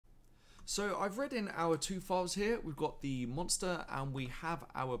So I've read in our two files here, we've got the monster and we have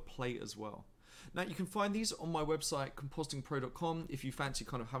our plate as well. Now you can find these on my website compositingpro.com if you fancy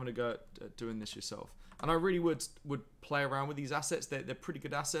kind of having a go at doing this yourself. And I really would play around with these assets. They're pretty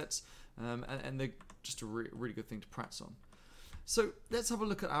good assets and they're just a really good thing to practice on. So let's have a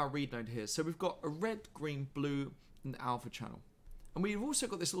look at our read node here. So we've got a red, green, blue and alpha channel. And we've also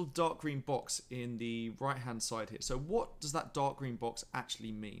got this little dark green box in the right hand side here. So what does that dark green box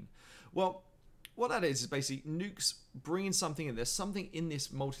actually mean? Well, what that is basically Nuke's bringing something in. There's something in this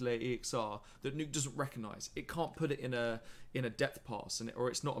multi-layer EXR that Nuke doesn't recognize. It can't put it in a depth pass, or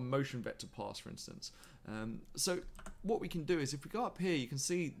it's not a motion vector pass, for instance. So what we can do is if we go up here, you can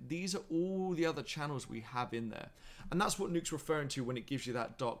see these are all the other channels we have in there. And that's what Nuke's referring to when it gives you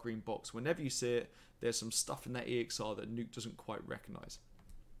that dark green box. Whenever you see it, there's some stuff in that EXR that Nuke doesn't quite recognize.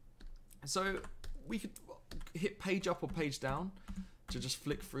 So we could hit page up or page down to just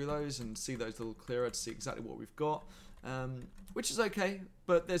flick through those and see those a little clearer to see exactly what we've got, which is okay,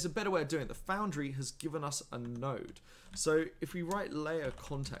 but there's a better way of doing it. The Foundry has given us a node. So if we write layer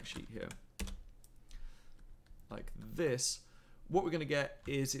contact sheet here, like this, what we're going to get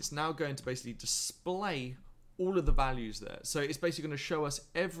is it's now going to basically display all of the values there. So it's basically going to show us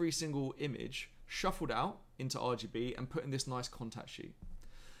every single image shuffled out into RGB and put in this nice contact sheet.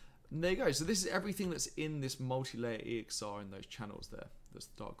 And there you go. So this is everything that's in this multi-layer EXR in those channels there. That's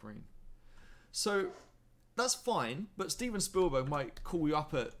dark green. So that's fine, but Steven Spielberg might call you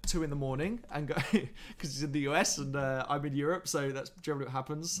up at 2 in the morning and go, because he's in the US and I'm in Europe, so that's generally what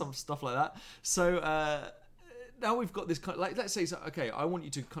happens, some stuff like that. So now we've got this kind of, like, let's say, so, okay, I want you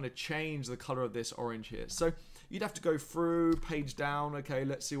to kind of change the color of this orange here. So you'd have to go through, page down, okay,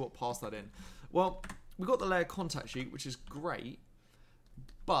 let's see what passed that in. Well, we've got the layer contact sheet, which is great.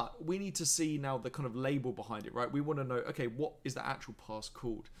 But we need to see now the kind of label behind it, right? We want to know, okay, what is the actual pass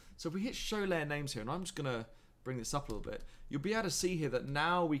called? So if we hit show layer names here, and I'm just going to bring this up a little bit, you'll be able to see here that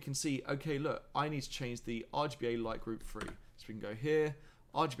now we can see, okay, look, I need to change the RGBA light group 3. So we can go here,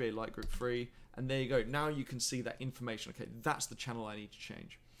 RGBA light group 3, and there you go. Now you can see that information. Okay, that's the channel I need to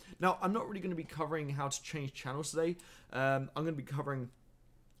change. Now, I'm not really going to be covering how to change channels today. I'm going to be covering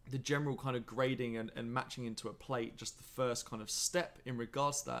the general kind of grading and matching into a plate, just the first kind of step in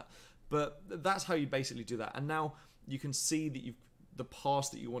regards to that. But that's how you basically do that. And now you can see that you've the pass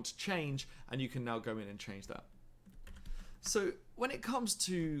that you want to change, and you can now go in and change that. So when it comes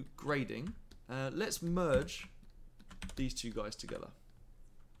to grading, let's merge these two guys together.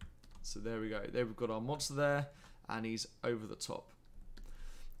 So there we go. There we've got our monster there, and he's over the top.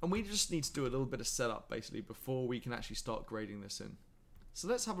 And we just need to do a little bit of setup basically before we can actually start grading this in. So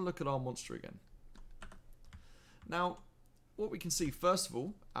let's have a look at our monster again. Now, what we can see, first of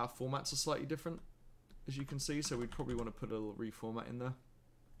all, our formats are slightly different, as you can see, so we'd probably want to put a little reformat in there,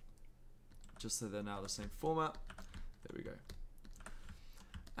 just so they're now the same format. There we go.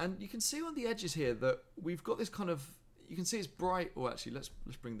 And you can see on the edges here that we've got this kind of, you can see it's bright, or actually, let's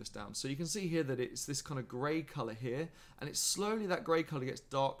bring this down. So you can see here that it's this kind of grey colour here, and it's slowly that grey colour gets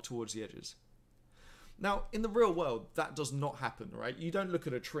dark towards the edges. Now, in the real world, that does not happen, right? You don't look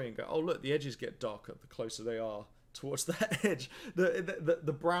at a tree and go, oh, look, the edges get darker the closer they are towards that edge.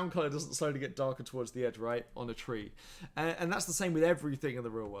 The brown color doesn't slowly get darker towards the edge, right, on a tree. And that's the same with everything in the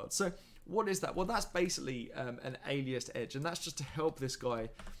real world. So what is that? Well, that's basically an alias edge, and that's just to help this guy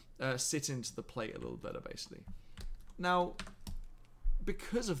sit into the plate a little better, basically. Now,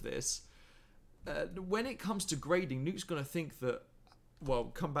 because of this, when it comes to grading, Nuke's going to think that, well,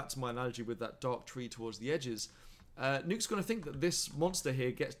 come back to my analogy with that dark tree towards the edges. Nuke's going to think that this monster here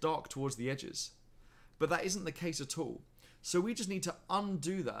gets dark towards the edges. But that isn't the case at all. So we just need to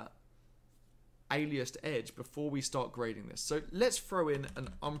undo that aliased edge before we start grading this. So let's throw in an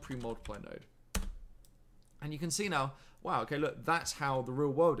Amp3 Multiplier node. And you can see now, wow, okay, look, that's how the real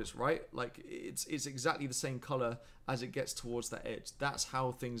world is, right? Like, it's exactly the same color as it gets towards that edge. That's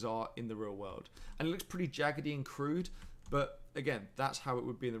how things are in the real world. And it looks pretty jaggedy and crude, but again, that's how it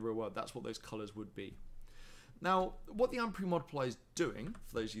would be in the real world. That's what those colors would be. Now, what the Amp3 Multiplier is doing,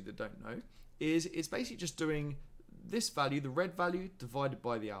 for those of you that don't know, is it's basically just doing this value, the red value, divided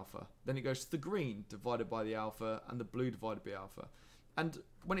by the alpha. Then it goes to the green divided by the alpha and the blue divided by alpha. And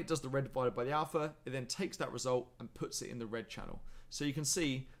when it does the red divided by the alpha, it then takes that result and puts it in the red channel. So you can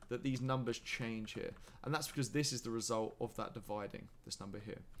see that these numbers change here. And that's because this is the result of that dividing, this number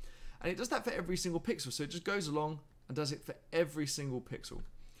here. And it does that for every single pixel. So it just goes along and does it for every single pixel.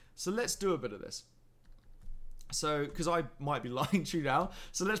 So let's do a bit of this. So, because I might be lying to you now,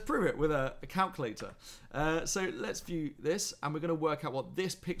 so let's prove it with a calculator. So let's view this, and we're going to work out what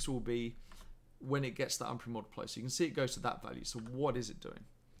this pixel will be when it gets that Amp3 Multiplier. So you can see it goes to that value. So what is it doing?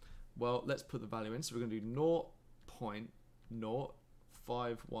 Well, let's put the value in. So we're going to do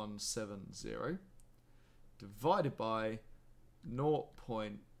 0.05170 divided by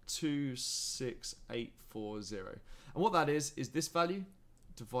 0.26840. And what that is this value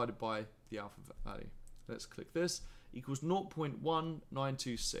divided by the alpha value. Let's click this. Equals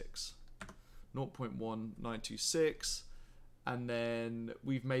 0.1926. 0.1926. And then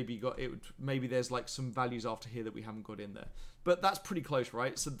we've maybe got it. Maybe there's like some values after here that we haven't got in there, but that's pretty close,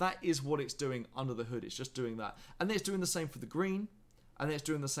 right? So that is what it's doing under the hood. It's just doing that, and then it's doing the same for the green, and then it's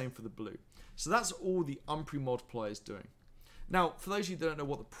doing the same for the blue. So that's all the Amp3 Multiplier is doing. Now, for those of you that don't know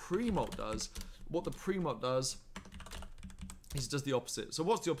what the pre-mult does, what the pre-mult does is it does the opposite. So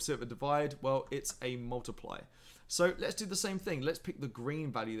what's the opposite of a divide? Well, it's a multiply. So let's do the same thing. Let's pick the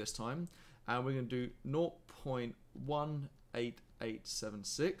green value this time, and we're going to do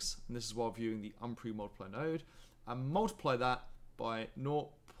 0.18876, and this is while viewing the Amp3 Multiplier node, and multiply that by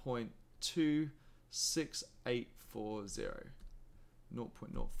 0.26840.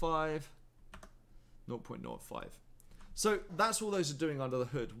 0.05, 0.05. So that's all those are doing under the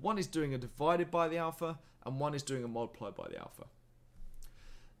hood. One is doing a divided by the alpha, and one is doing a multiplied by the alpha.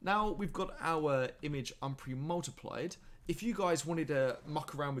 Now we've got our image Amp3 multiplied. If you guys wanted to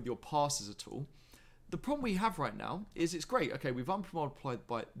muck around with your passes at all, the problem we have right now is it's great. Okay, we've Amp3 multiplied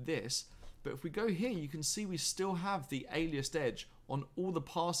by this, but if we go here, you can see we still have the Alias Edge on all the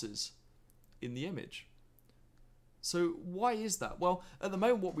passes in the image. So why is that? Well, at the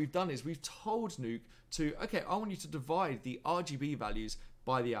moment what we've done is we've told Nuke to, okay, I want you to divide the RGB values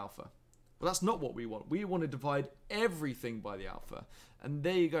by the alpha. Well, that's not what we want. We want to divide everything by the alpha. And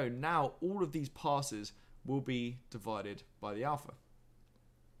there you go. Now all of these passes will be divided by the alpha.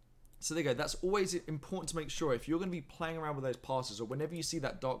 So there you go. That's always important to make sure if you're going to be playing around with those passes, or whenever you see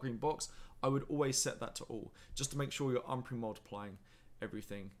that dark green box, I would always set that to all, just to make sure you're Amp3 multiplying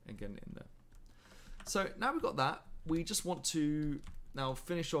everything and getting it in there. So now we've got that, we just want to now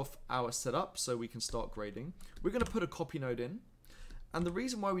finish off our setup so we can start grading. We're going to put a copy node in, and the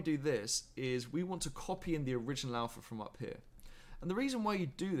reason why we do this is we want to copy in the original alpha from up here. And the reason why you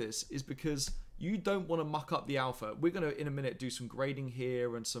do this is because you don't want to muck up the alpha. We're going to in a minute do some grading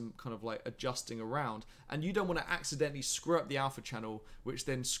here and some kind of like adjusting around, and you don't want to accidentally screw up the alpha channel, which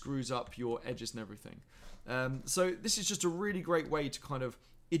then screws up your edges and everything. So this is just a really great way to kind of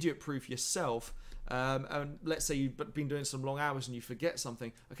idiot proof yourself. And let's say you've been doing some long hours and you forget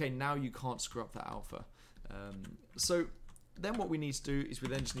something. Okay, now you can't screw up that alpha. So then what we need to do is we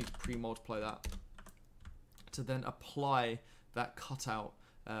then just need to pre-multiply that to then apply that cutout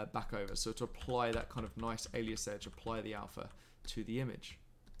back over. So to apply that kind of nice alias edge, apply the alpha to the image.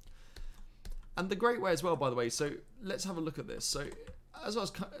 And the great way as well, by the way, so let's have a look at this. So as I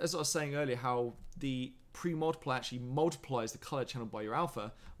was saying earlier, how the pre-multiply actually multiplies the color channel by your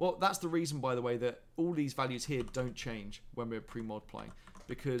alpha. Well, that's the reason, by the way, that all these values here don't change when we're pre-multiplying,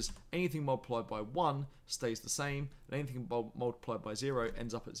 because anything multiplied by 1 stays the same, and anything multiplied by 0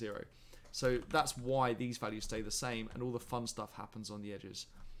 ends up at 0. So that's why these values stay the same, and all the fun stuff happens on the edges.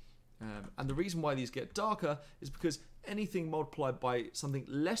 And the reason why these get darker is because anything multiplied by something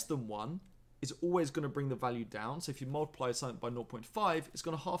less than 1 is always going to bring the value down. So if you multiply something by 0.5, it's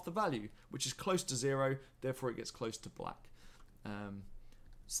going to half the value, which is close to 0, therefore it gets close to black.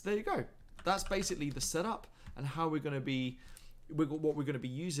 So there you go. That's basically the setup and how we're going to be, what we're going to be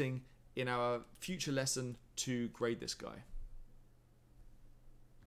using in our future lesson to grade this guy.